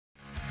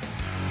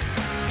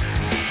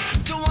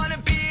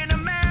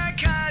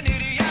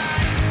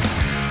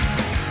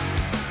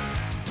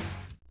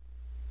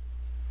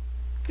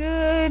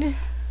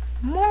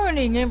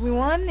morning,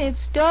 everyone.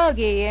 It's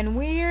Doggy, and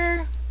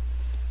we're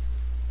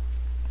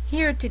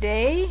here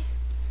today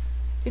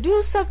to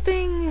do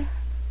something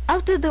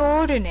out of the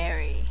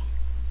ordinary.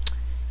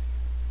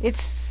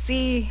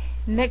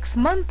 Next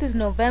month is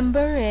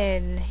November,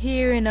 and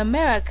here in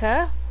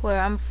America,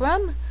 where I'm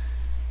from,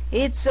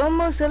 it's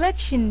almost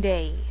election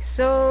day.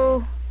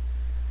 So,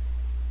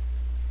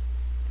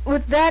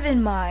 with that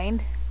in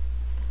mind,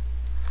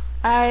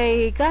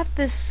 I got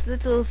this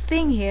little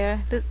thing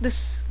here,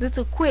 this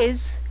little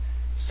quiz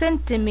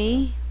sent to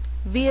me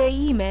via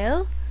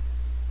email,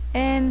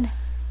 and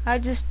I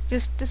just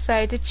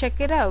decided to check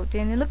it out,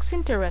 and it looks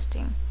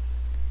interesting.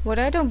 What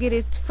I don't get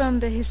it from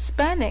the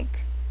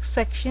Hispanic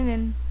section,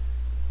 and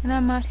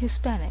I'm not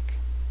Hispanic.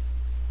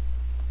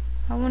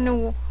 I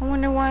wonder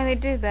why they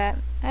did that.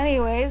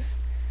 Anyways,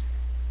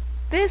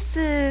 this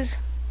is: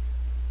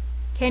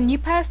 can you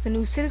pass the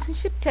new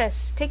citizenship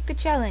test? Take the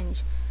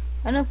challenge.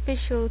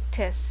 Unofficial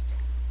test.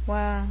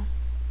 Well,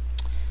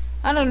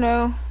 I don't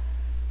know.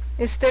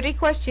 It's 30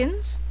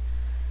 questions.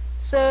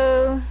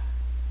 So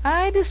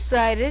I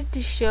decided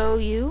to show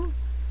you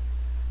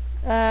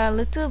a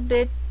little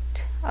bit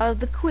of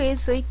the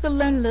quiz so you can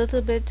learn a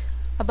little bit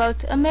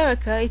about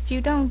America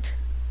you're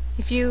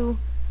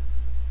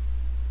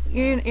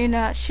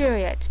not sure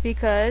yet,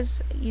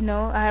 because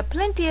I have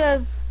plenty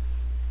of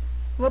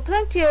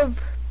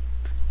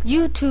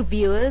YouTube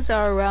viewers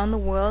are around the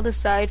world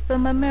aside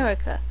from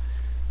America.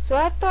 So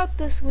I thought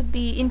this would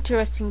be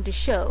interesting to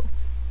show.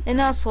 And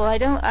also,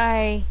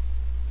 I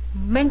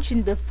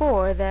mentioned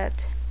before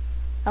that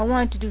I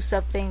wanted to do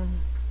something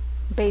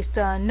based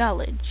on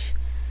knowledge.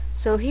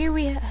 So here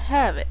we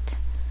have it.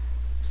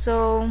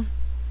 So,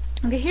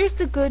 okay, here's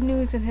the good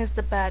news and here's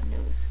the bad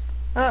news.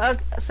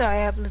 Sorry,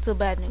 I have a little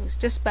bad news.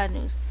 Just bad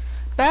news.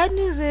 Bad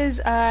news is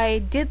I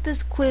did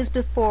this quiz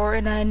before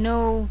and I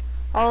know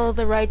all of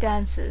the right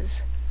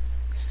answers.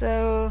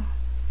 So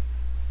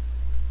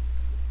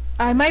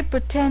I might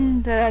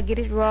pretend that I get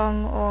it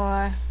wrong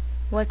or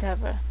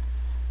whatever.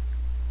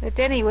 But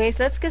anyways,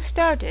 let's get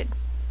started.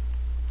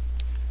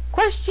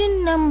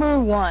 Question number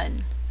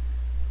 1.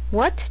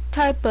 What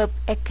type of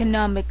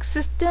economic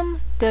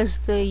system does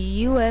the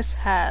U.S.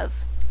 have?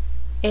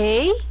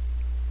 A.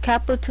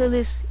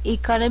 Capitalist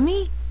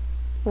economy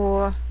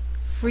or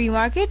free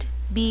market.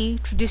 B.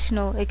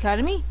 Traditional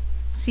economy.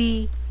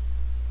 C.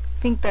 I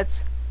think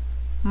that's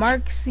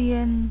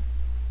Marxian.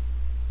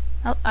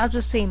 I'll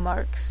just say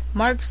Marx.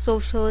 Marx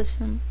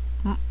socialism.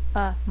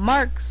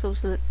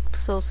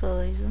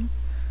 Socialism.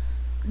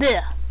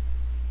 Blech.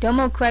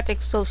 Democratic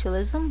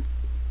socialism.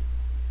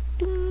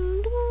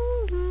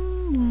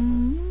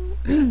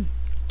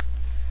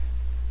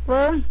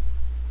 Well,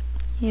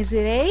 is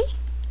it A?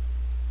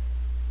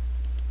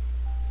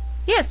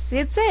 Yes,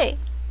 it's A.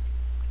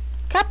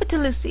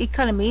 Capitalist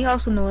economy,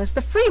 also known as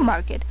the free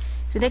market,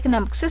 is an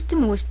economic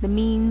system in which the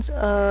means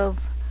of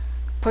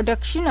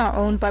production are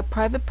owned by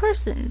private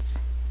persons,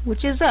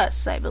 which is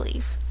us, I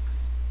believe,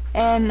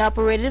 and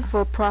operated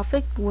for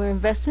profit, where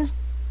investments,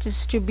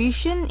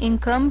 distribution,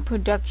 income,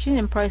 production,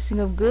 and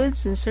pricing of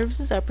goods and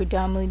services are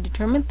predominantly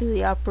determined through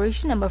the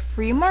operation of a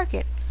free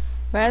market,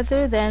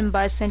 rather than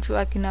by central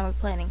economic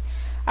planning.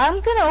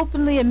 I'm going to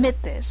openly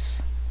admit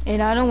this,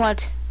 and I don't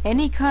want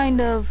any kind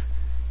of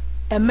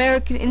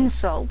American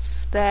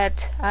insults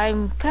that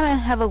I'm kind of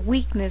have a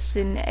weakness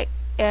in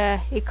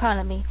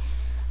economy.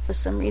 For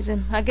some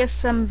reason. I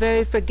guess I'm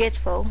very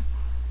forgetful,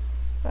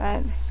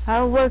 but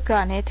I'll work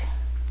on it.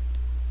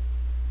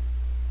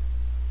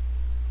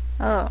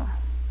 Oh.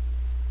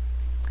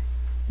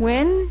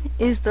 When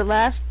is the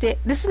last day?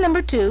 This is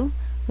number 2.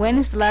 When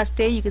is the last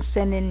day you can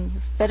send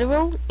in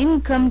federal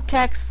income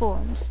tax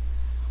forms?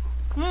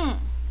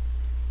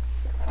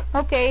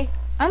 Okay,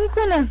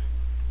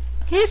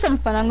 here's some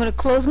fun. I'm gonna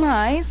close my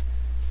eyes.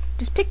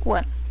 Just pick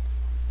one.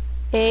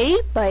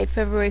 A, by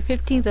February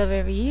 15th of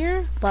every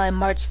year, by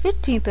March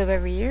 15th of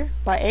every year,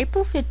 by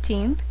April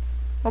 15th,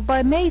 or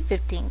by May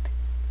 15th.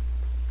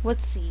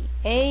 Let's see.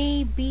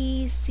 A,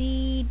 B,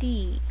 C,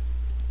 D.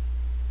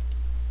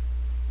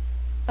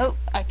 Oh,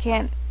 I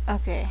can't.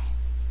 Okay.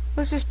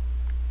 Let's just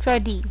try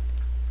D.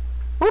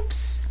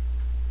 Oops.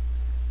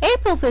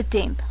 April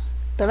 15th.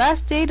 The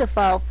last day to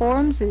file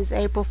forms is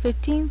April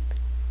 15th.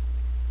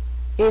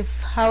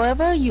 If,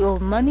 however, you owe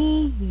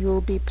money, you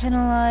will be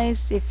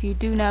penalized if you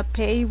do not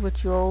pay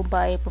what you owe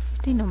by April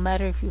 15th, no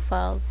matter if you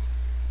filed.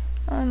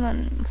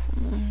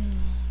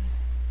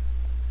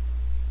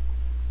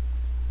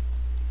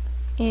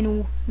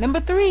 In number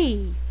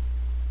 3,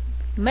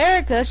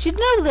 America should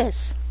know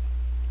this.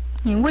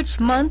 In which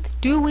month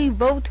do we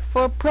vote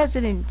for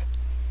president?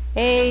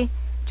 A.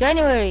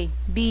 January.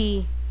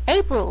 B.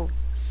 April.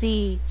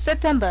 C.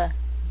 September.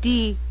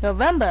 D.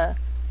 November.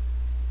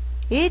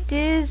 It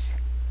is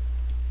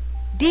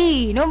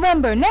D.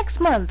 November. Next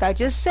month. I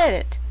just said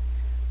it.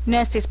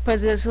 United States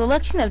presidential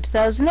election of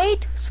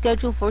 2008,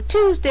 scheduled for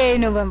Tuesday,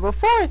 November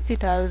 4th,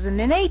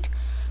 2008,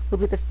 will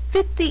be the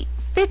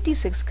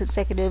 56th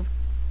consecutive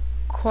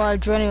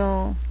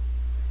quadrennial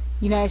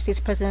United States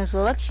presidential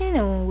election,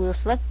 and we will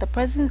select the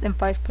president and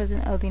vice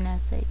president of the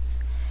United States.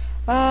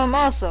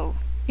 Also,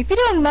 if you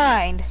don't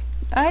mind,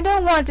 I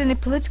don't want any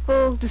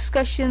political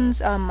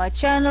discussions on my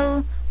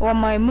channel or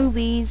my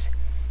movies,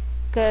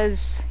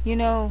 cause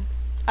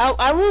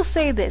I will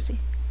say this.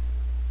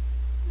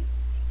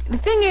 The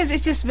thing is,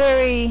 it's just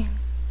very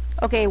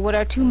okay. What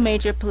are two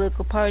major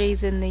political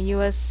parties in the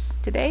U.S.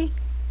 today?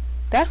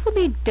 That would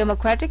be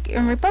Democratic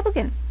and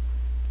Republican.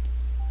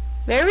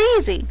 Very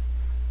easy.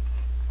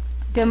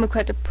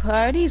 Democratic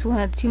Party is one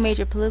of the two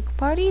major political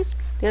parties.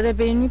 The other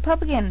being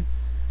Republican.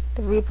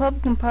 The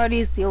Republican Party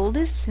is the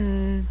oldest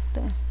in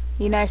the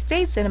United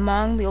States and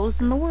among the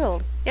oldest in the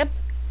world. Yep.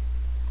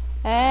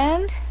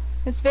 And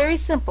it's very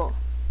simple.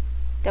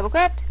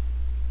 Democrat,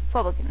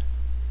 Republican.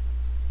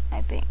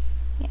 I think.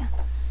 Yeah.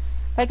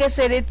 Like I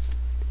said, it's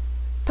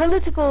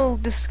political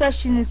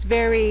discussion is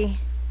very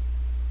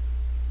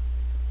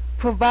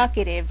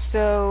provocative,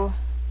 so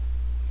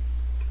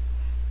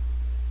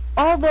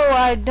although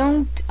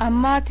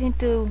I'm not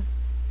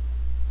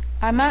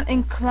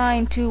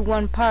inclined to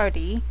one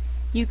party,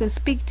 you can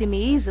speak to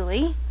me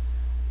easily,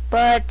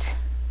 but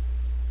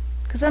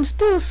because I'm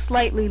still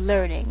slightly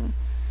learning,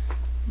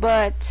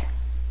 but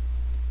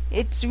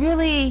it's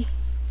really,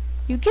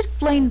 you get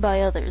flamed by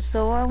others,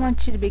 so I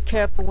want you to be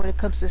careful when it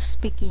comes to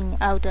speaking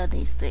out on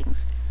these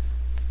things.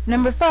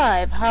 Number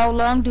 5, how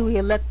long do we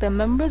elect the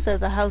members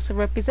of the House of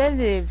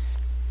Representatives?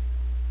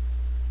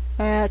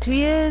 2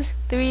 years,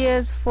 3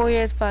 years, 4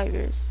 years, 5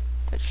 years.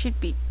 That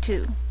should be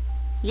 2.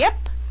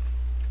 Yep.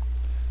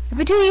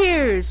 Every 2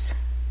 years.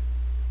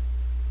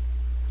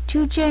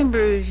 2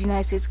 chambers,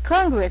 United States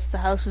Congress. The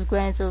House was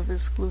granted over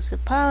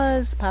exclusive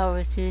powers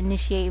to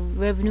initiate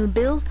revenue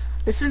bills.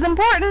 This is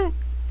important.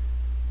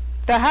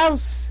 The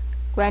House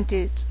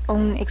granted its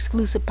own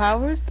exclusive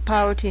powers, the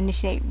power to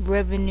initiate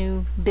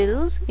revenue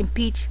bills,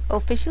 impeach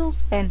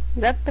officials, and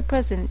elect the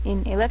president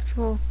in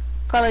electoral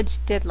college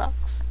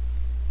deadlocks.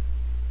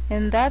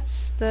 And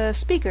that's the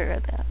Speaker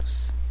of the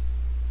House.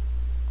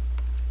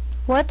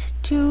 What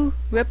 2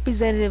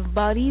 representative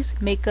bodies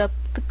make up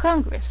the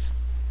Congress?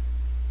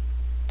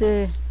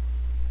 The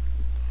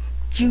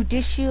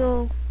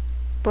judicial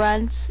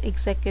branch,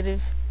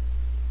 executive,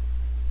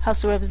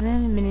 House of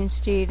Representatives,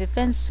 Ministry of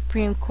Defense,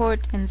 Supreme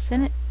Court, and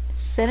Senate,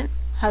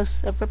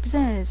 House of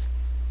Representatives.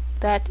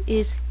 That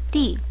is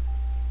D.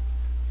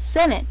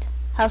 Senate,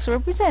 House of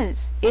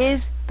Representatives,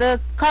 is the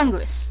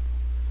Congress.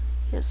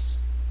 Yes.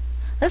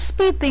 Let's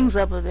speed things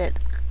up a bit.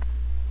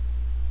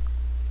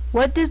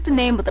 What is the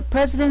name of the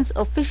President's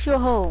official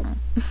home?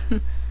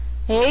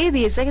 A.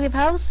 The Executive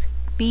House.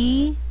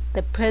 B.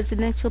 The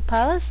Presidential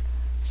Palace.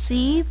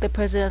 C. The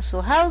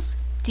Presidential House.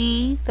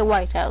 D. The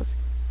White House.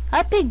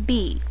 I pick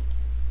B.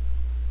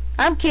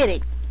 I'm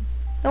kidding.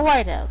 The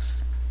White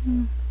House.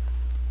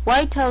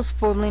 White House,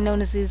 formerly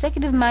known as the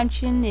Executive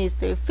Mansion, is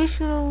the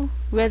official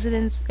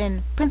residence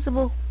and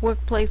principal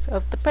workplace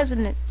of the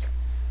President.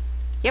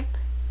 Yep.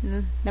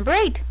 Number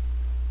 8.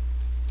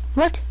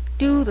 What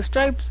do the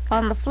stripes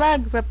on the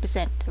flag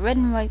represent? Red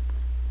and white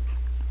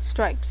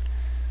stripes.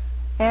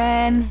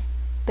 And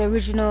the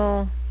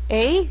original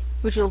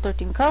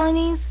 13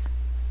 colonies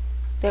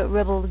that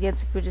rebelled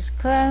against the British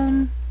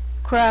crown.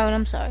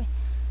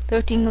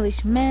 13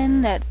 English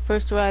men that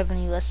first arrived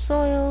on U.S.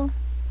 soil.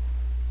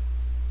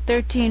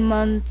 13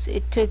 months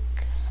it took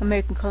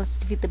American colonists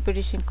to defeat the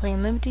British and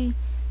claim liberty.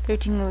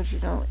 13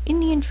 original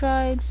Indian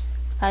tribes.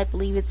 I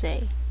believe it's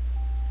A.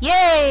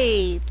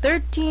 Yay!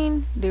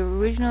 The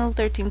original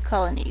 13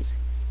 colonies.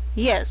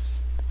 Yes,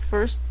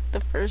 the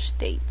first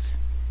states.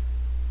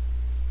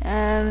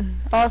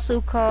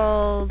 Also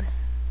called,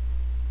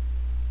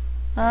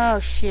 oh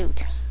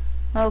shoot.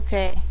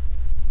 Okay.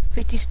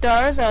 50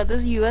 stars are the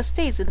U.S.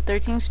 states, and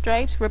 13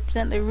 stripes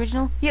represent the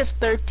original,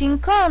 13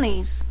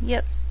 colonies.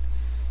 Yes.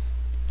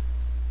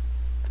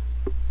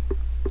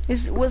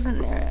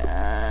 Wasn't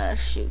there,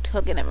 shoot.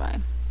 Okay, never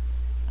mind.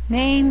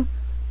 Name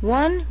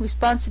 1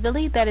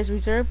 responsibility that is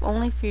reserved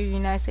only for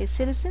United States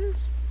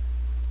citizens.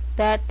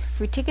 That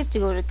free tickets to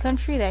go to the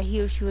country that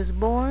he or she was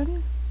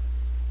born.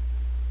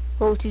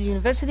 Go to the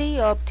university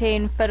or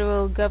obtain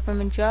federal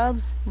government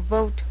jobs.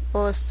 Vote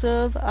or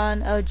serve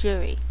on a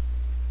jury.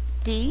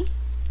 D.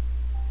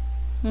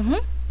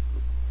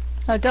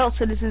 Adult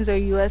citizens of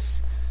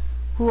U.S.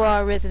 who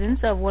are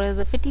residents of one of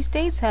the 50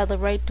 states have the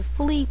right to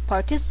fully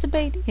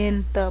participate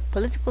in the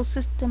political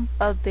system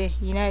of the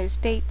United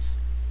States.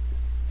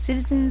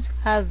 Citizens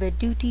have the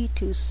duty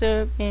to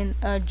serve in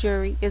a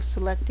jury if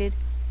selected,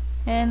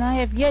 and I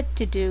have yet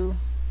to do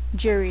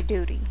jury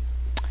duty.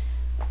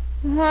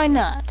 Why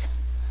not?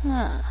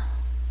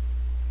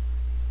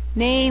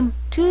 Name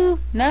 2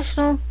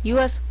 national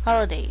U.S.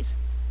 holidays.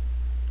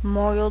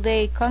 Memorial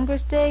Day,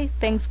 Congress Day,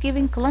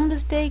 Thanksgiving,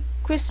 Columbus Day,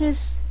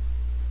 Christmas,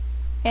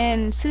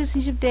 and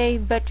Citizenship Day,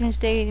 Veterans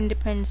Day, and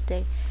Independence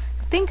Day.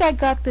 I think I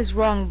got this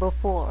wrong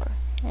before,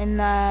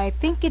 and I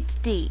think it's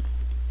D.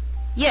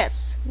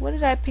 Yes. What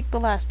did I pick the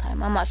last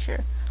time? I'm not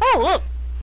sure. Oh, look!